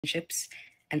relationships,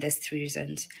 and there's three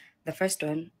reasons. The first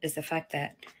one is the fact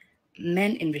that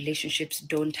men in relationships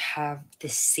don't have the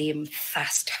same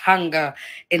thirst, hunger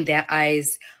in their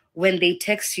eyes. When they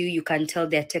text you, you can tell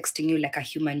they're texting you like a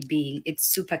human being. It's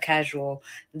super casual.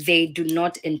 They do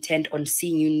not intend on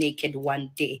seeing you naked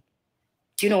one day.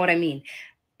 Do you know what I mean?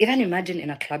 Even imagine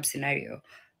in a club scenario,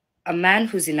 a man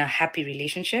who's in a happy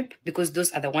relationship, because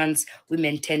those are the ones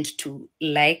women tend to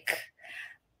like,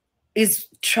 is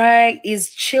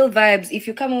chill vibes. If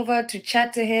you come over to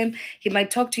chat to him, he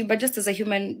might talk to you, but just as a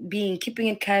human being, keeping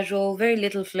it casual, very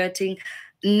little flirting,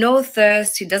 no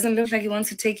thirst. He doesn't look like he wants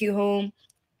to take you home.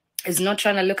 He's not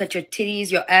trying to look at your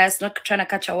titties, your ass, not trying to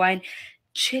catch a wine,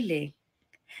 chilling.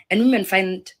 And women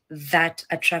find that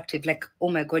attractive. Like, oh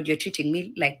my God, you're treating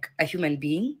me like a human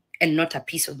being and not a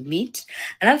piece of meat.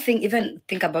 Another thing, even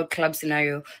think about club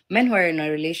scenario. Men who are in a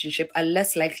relationship are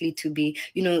less likely to be,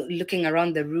 looking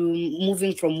around the room,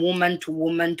 moving from woman to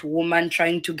woman to woman,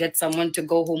 trying to get someone to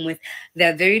go home with.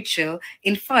 They're very chill.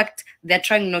 In fact, they're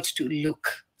trying not to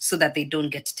look so that they don't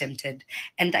get tempted.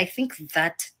 And I think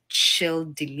that chill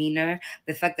demeanor,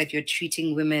 the fact that you're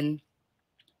treating women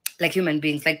like human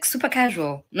beings, like super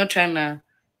casual, not trying to,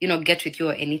 get with you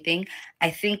or anything. I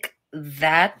think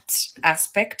that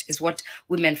aspect is what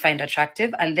women find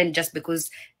attractive. And then just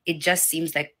because it just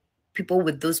seems like people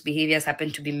with those behaviors happen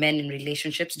to be men in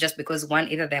relationships, just because one,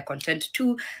 either they're content,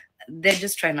 two, they're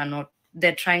just trying to not.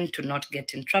 They're trying to not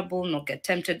get in trouble, not get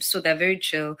tempted. So they're very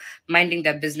chill, minding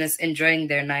their business, enjoying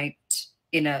their night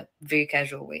in a very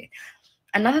casual way.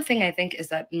 Another thing I think is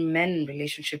that men in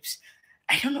relationships,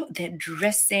 I don't know, they're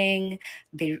dressing,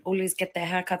 they always get their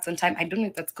haircuts on time. I don't know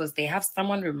if that's because they have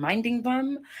someone reminding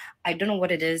them. I don't know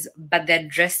what it is, but they're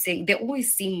dressing, they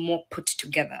always seem more put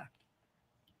together.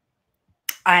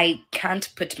 I can't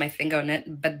put my finger on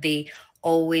it, but they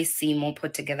always seem more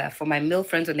put together. For my male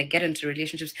friends, when they get into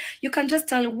relationships, you can just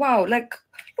tell, wow, like,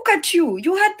 look at you.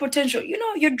 You had potential.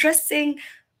 You're dressing.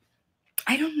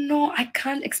 I don't know. I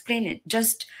can't explain it.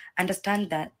 Just understand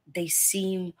that they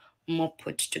seem more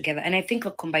put together. And I think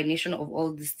a combination of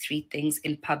all these three things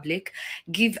in public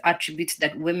give attributes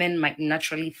that women might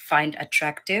naturally find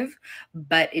attractive.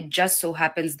 But it just so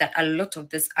happens that a lot of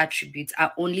these attributes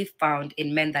are only found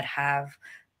in men that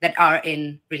are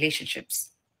in relationships.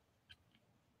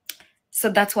 So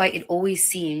that's why it always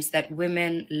seems that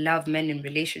women love men in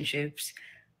relationships,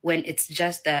 when it's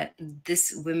just that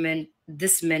this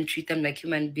men treat them like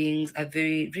human beings, are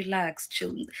very relaxed,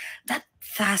 chill. That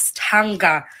fast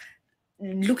hunger,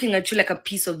 looking at you like a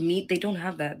piece of meat, they don't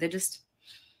have that. They're just.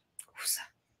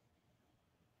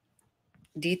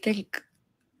 Do you think?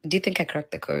 Do you think I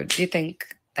cracked the code? Do you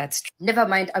think that's true? Never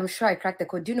mind. I'm sure I cracked the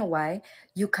code. Do you know why?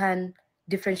 You can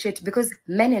differentiate, because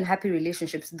men in happy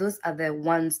relationships, those are the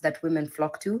ones that women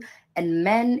flock to, and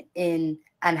men in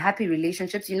unhappy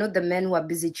relationships, the men who are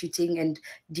busy cheating and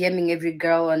DMing every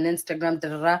girl on Instagram, da,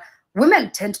 da, da,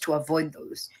 women tend to avoid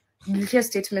those. You hear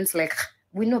statements like,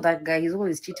 "We know that guy. He's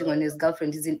always cheating on his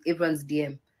girlfriend. He's in everyone's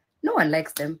DM." No one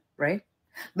likes them, right?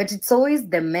 But it's always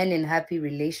the men in happy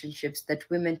relationships that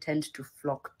women tend to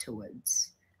flock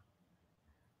towards.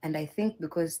 And I think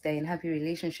because they're in happy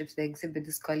relationships, they exhibit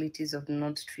these qualities of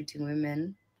not treating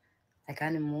women like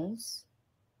animals.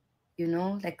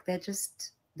 Like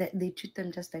they treat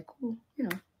them just like, oh,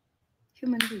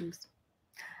 human beings.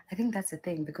 I think that's the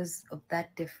thing, because of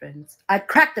that difference. I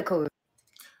cracked the code.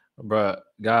 Bruh,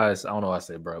 guys, I don't know why I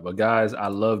say bruh, but guys, I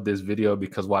love this video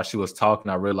because while she was talking,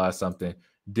 I realized something.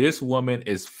 This woman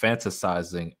is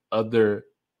fantasizing other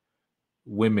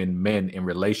women, men in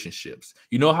relationships.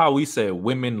 You know how we say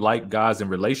women like guys in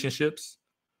relationships?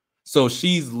 So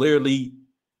she's literally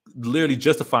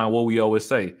justifying what we always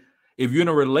say. If you're in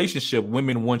a relationship,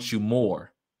 women want you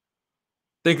more.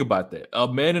 Think about that.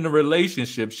 A man in a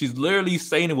relationship, she's literally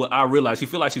saying what I realize. She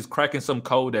feel like she's cracking some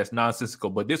code that's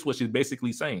nonsensical, but this is what she's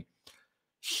basically saying.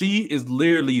 She is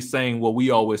literally saying what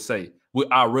we always say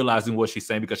without realizing what she's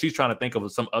saying, because she's trying to think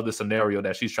of some other scenario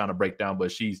that she's trying to break down,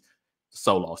 but she's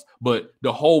so lost. But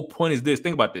the whole point is this.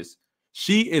 Think about this.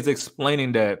 She is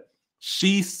explaining that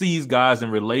she sees guys in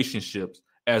relationships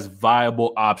as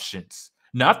viable options,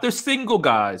 not the single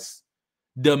guys.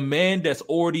 The man that's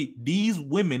already, these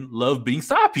women love being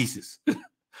side pieces.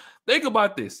 Think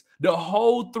about this. The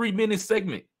whole 3-minute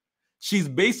segment, she's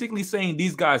basically saying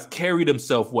these guys carry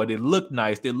themselves well. They look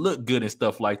nice. They look good and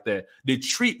stuff like that. They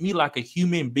treat me like a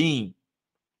human being.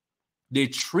 They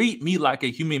treat me like a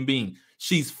human being.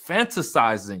 She's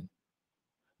fantasizing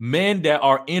men that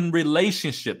are in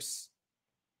relationships.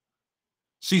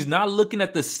 She's not looking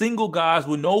at the single guys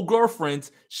with no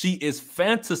girlfriends. She is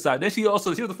fantasizing. Then she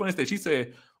also, here's the funny thing. She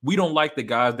said, We don't like the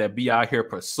guys that be out here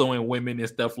pursuing women and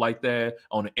stuff like that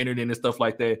on the internet and stuff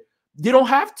like that. You don't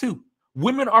have to.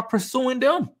 Women are pursuing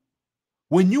them.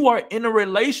 When you are in a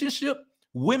relationship,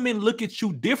 women look at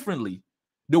you differently.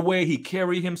 The way he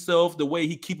carry himself, the way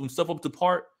he keep himself up to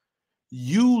par.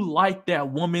 You like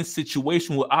that woman's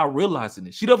situation without realizing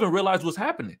it. She doesn't realize what's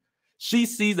happening. She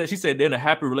sees that, she said they're in a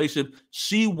happy relationship.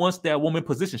 She wants that woman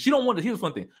position. She don't want to, here's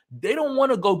one thing. They don't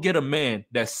want to go get a man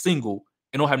that's single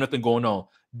and don't have nothing going on.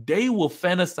 They will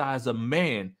fantasize a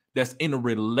man that's in a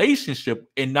relationship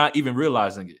and not even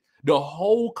realizing it. The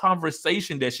whole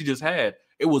conversation that she just had,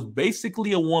 it was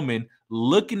basically a woman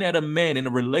looking at a man in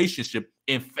a relationship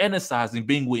and fantasizing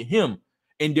being with him.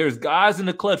 And there's guys in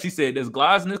the club. She said there's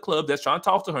guys in the club that's trying to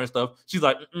talk to her and stuff. She's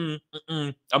like,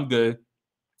 I'm good.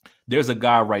 There's a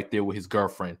guy right there with his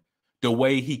girlfriend. The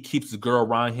way he keeps the girl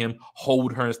around him,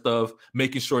 hold her and stuff,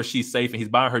 making sure she's safe, and he's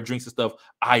buying her drinks and stuff.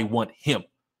 I want him.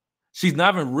 She's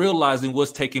not even realizing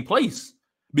what's taking place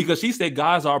because she said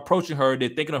guys are approaching her. They're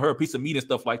thinking of her a piece of meat and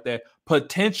stuff like that.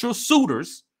 Potential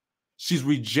suitors. She's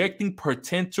rejecting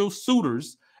potential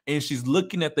suitors. And she's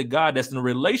looking at the guy that's in a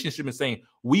relationship and saying,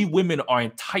 we women are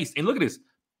enticed. And look at this,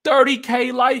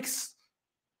 30K likes.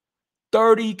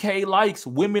 30K likes.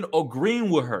 Women agreeing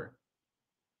with her.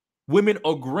 Women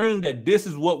agreeing that this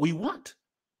is what we want.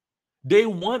 They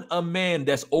want a man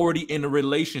that's already in a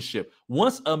relationship.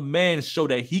 Once a man show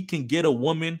that he can get a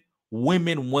woman,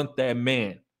 women want that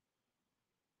man.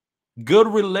 Good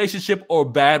relationship or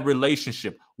bad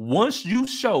relationship. Once you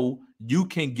show you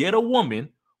can get a woman,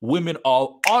 women are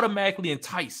automatically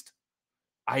enticed.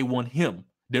 I want him.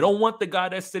 They don't want the guy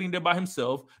that's sitting there by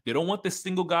himself. They don't want the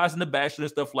single guys in the bachelor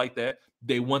and stuff like that.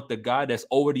 They want the guy that's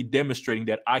already demonstrating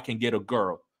that I can get a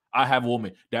girl. I have a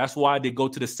woman. That's why they go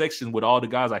to the section with all the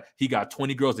guys like he got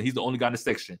 20 girls and he's the only guy in the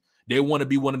section. They want to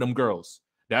be one of them girls.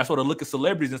 That's why they look at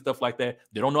celebrities and stuff like that.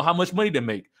 They don't know how much money they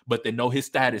make, but they know his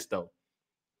status though.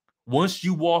 Once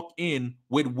you walk in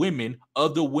with women,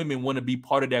 other women want to be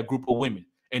part of that group of women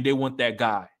and they want that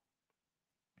guy.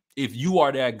 If you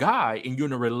are that guy and you're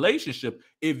in a relationship,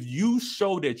 if you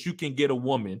show that you can get a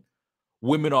woman,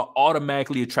 women are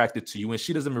automatically attracted to you and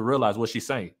she doesn't even realize what she's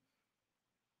saying.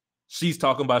 She's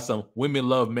talking about some women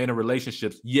love men in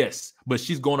relationships. Yes, but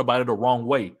she's going about it the wrong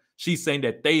way. She's saying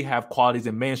that they have qualities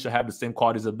and men should have the same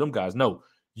qualities of them guys. No,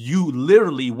 you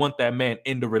literally want that man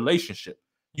in the relationship.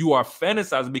 You are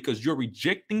fantasizing because you're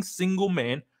rejecting single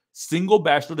man, single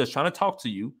bachelor that's trying to talk to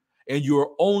you. And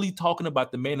you're only talking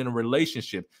about the man in a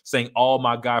relationship, saying all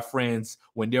my guy friends,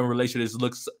 when they're in relationships,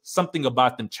 looks something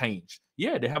about them change.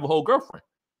 Yeah, they have a whole girlfriend.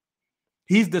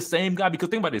 He's the same guy because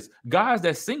think about this. Guys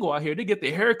that's single out here, they get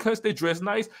their haircuts, they dress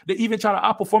nice. They even try to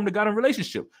outperform the guy in a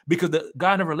relationship because the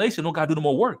guy in a relationship don't got to do no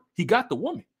more work. He got the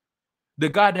woman. The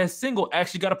guy that's single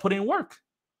actually got to put in work.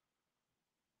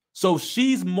 So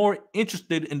she's more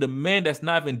interested in the man that's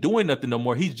not even doing nothing no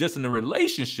more. He's just in a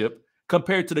relationship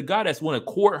compared to the guy that's want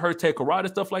to court her, take her out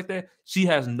and stuff like that. She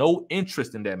has no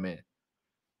interest in that man.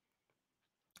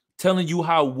 Telling you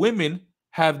how women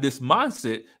have this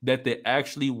mindset that they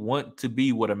actually want to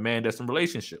be with a man that's in a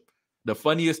relationship. The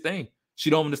funniest thing, she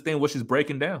don't understand what she's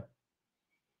breaking down.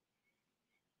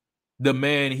 The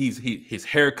man, his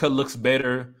haircut looks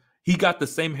better. He got the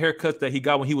same haircut that he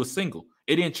got when he was single.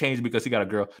 It didn't change because he got a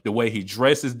girl. The way he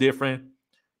dresses different.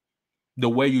 The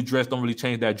way you dress don't really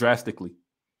change that drastically.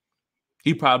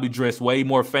 He probably dressed way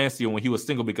more fancier when he was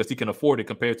single because he can afford it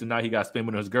compared to now he got to spend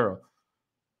with his girl.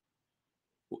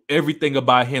 Everything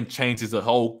about him changes, the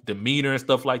whole demeanor and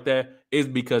stuff like that is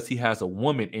because he has a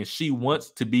woman and she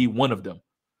wants to be one of them.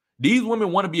 These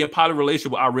women want to be in a poly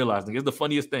relationship without realizing. It's the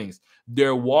funniest things.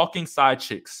 They're walking side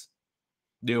chicks.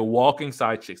 They're walking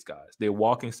side chicks, guys. They're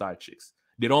walking side chicks.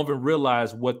 They don't even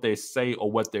realize what they say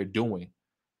or what they're doing.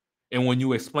 And when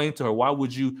you explain to her, why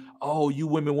would you, oh, you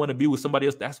women want to be with somebody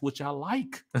else? That's what y'all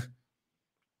like.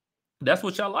 That's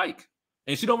what y'all like.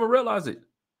 And she don't even realize it.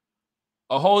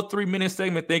 A whole 3-minute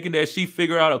segment thinking that she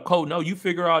figure out a code. No, you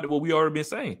figure out what we already been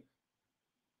saying.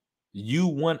 You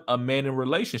want a man in a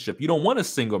relationship. You don't want a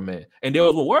single man. And they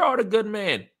was, well, where are the good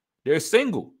men? They're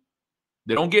single.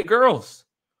 They don't get girls.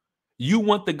 You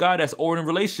want the guy that's already in a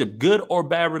relationship, good or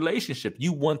bad relationship.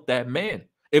 You want that man.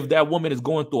 If that woman is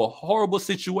going through a horrible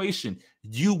situation,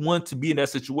 you want to be in that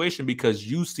situation because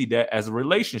you see that as a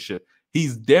relationship.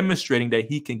 He's demonstrating that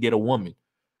he can get a woman.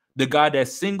 The guy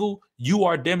that's single, you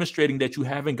are demonstrating that you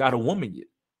haven't got a woman yet.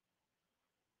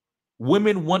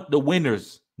 Women want the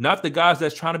winners, not the guys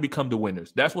that's trying to become the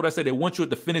winners. That's what I said. They want you at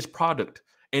the finished product.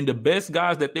 And the best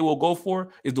guys that they will go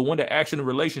for is the one that actually in a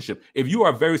relationship. If you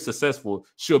are very successful,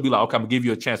 she'll be like, okay, I'm gonna give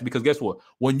you a chance. Because guess what?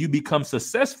 When you become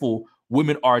successful,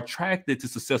 women are attracted to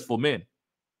successful men.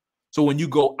 So when you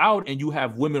go out and you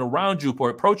have women around you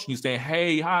approaching you saying,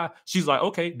 hey, hi, she's like,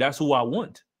 okay, that's who I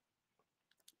want.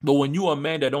 But when you a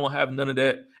man that don't have none of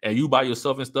that and you by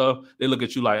yourself and stuff, they look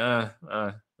at you like,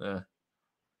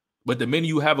 But the minute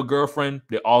you have a girlfriend,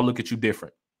 they all look at you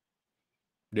different.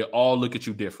 They all look at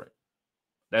you different.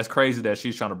 That's crazy that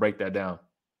she's trying to break that down.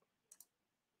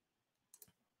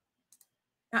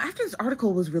 Now, after this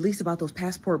article was released about those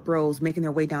passport bros making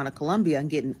their way down to Colombia and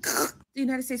getting, the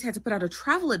United States had to put out a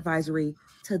travel advisory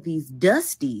to these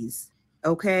dusties,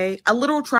 okay? A literal travel